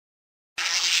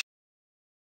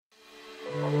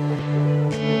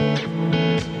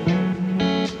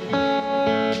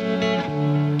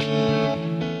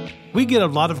get a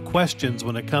lot of questions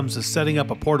when it comes to setting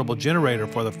up a portable generator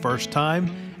for the first time,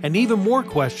 and even more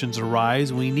questions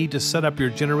arise when you need to set up your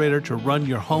generator to run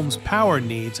your home's power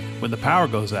needs when the power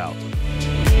goes out.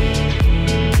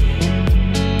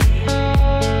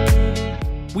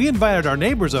 We invited our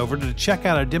neighbors over to check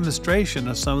out a demonstration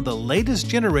of some of the latest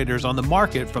generators on the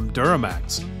market from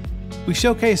DuroMax. We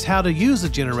showcased how to use the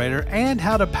generator and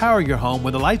how to power your home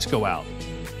when the lights go out.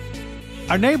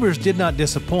 Our neighbors did not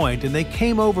disappoint, and they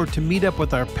came over to meet up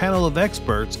with our panel of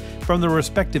experts from their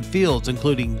respective fields,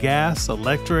 including gas,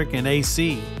 electric, and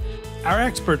AC. Our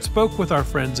experts spoke with our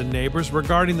friends and neighbors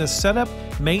regarding the setup,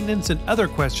 maintenance, and other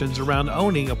questions around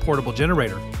owning a portable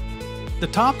generator. The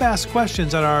top asked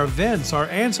questions at our events are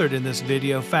answered in this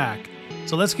video FAQ.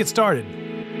 So let's get started.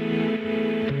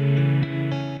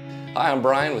 Hi, I'm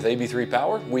Brian with AB3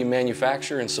 Power. We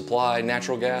manufacture and supply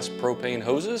natural gas propane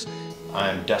hoses.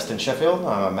 I'm Dustin Sheffield.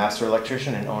 I'm a master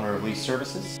electrician and owner of Lease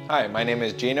Services. Hi, my name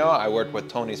is Gino. I work with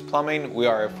Tony's Plumbing. We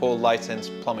are a full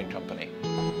licensed plumbing company.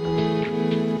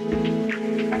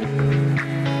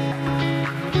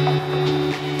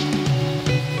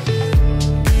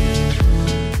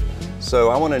 So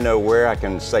I want to know where I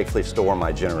can safely store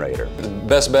my generator. The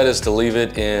best bet is to leave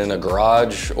it in a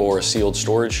garage or a sealed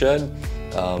storage shed,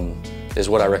 is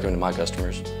what I recommend to my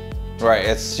customers. Right,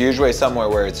 it's usually somewhere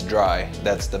where it's dry.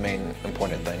 That's the main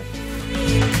important thing.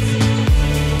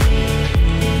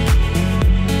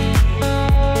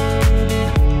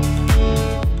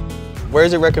 Where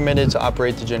is it recommended to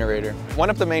operate the generator? One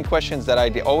of the main questions that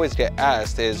I always get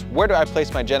asked is, where do I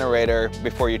place my generator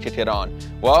before you kick it on?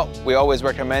 Well, we always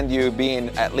recommend you being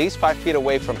at least 5 feet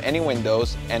away from any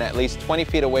windows and at least 20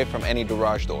 feet away from any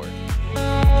garage door.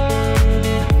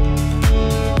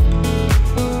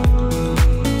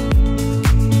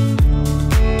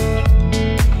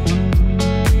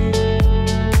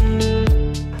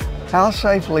 How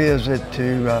safely is it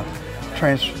to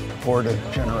transport a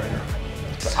generator?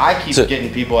 I keep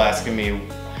getting people asking me,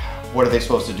 what are they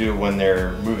supposed to do when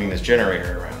they're moving this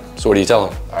generator around? So what do you tell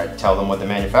them? I tell them what the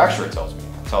manufacturer tells me.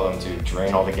 I tell them to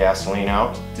drain all the gasoline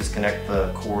out, disconnect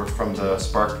the cord from the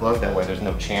spark plug, that way there's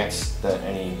no chance that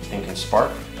anything can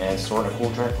spark, and store in a cool,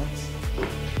 dry place.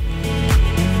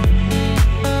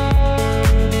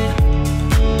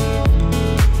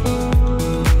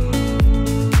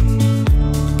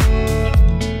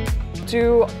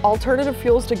 Do alternative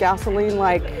fuels to gasoline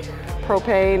like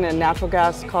propane and natural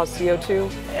gas cause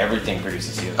CO2? Everything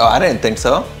produces CO2. Oh, I didn't think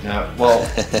so. No, well,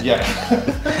 yeah.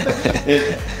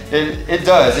 it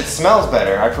does. It smells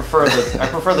better. I prefer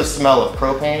the smell of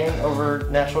propane over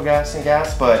natural gas and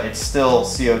gas, but it's still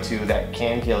CO2 that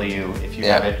can kill you if you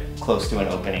have it close to an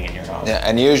opening in your house. Yeah,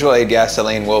 and usually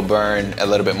gasoline will burn a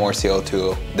little bit more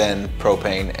CO2 than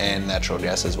propane and natural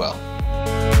gas as well.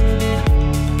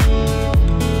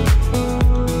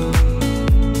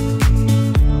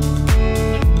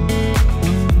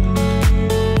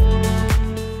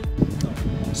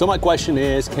 So my question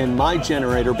is, can my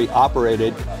generator be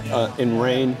operated in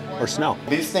rain or snow?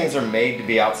 These things are made to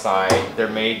be outside. They're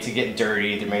made to get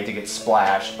dirty. They're made to get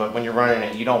splashed. But when you're running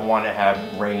it, you don't want to have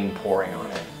rain pouring on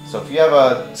it. So if you have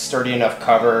a sturdy enough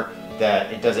cover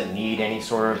that it doesn't need any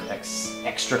sort of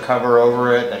extra cover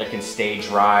over it, that it can stay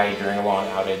dry during a long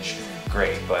outage,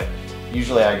 great. But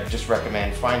usually I just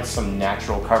recommend find some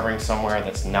natural covering somewhere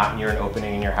that's not near an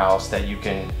opening in your house that you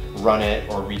can run it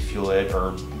or refuel it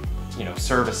or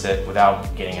service it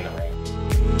without getting in the rain.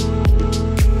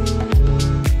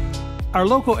 Our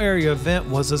local area event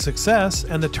was a success,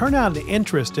 and the turnout and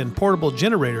interest in portable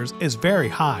generators is very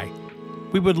high.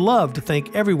 We would love to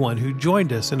thank everyone who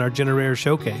joined us in our generator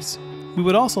showcase. We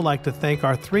would also like to thank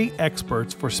our 3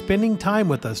 experts for spending time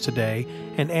with us today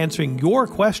and answering your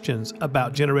questions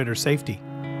about generator safety.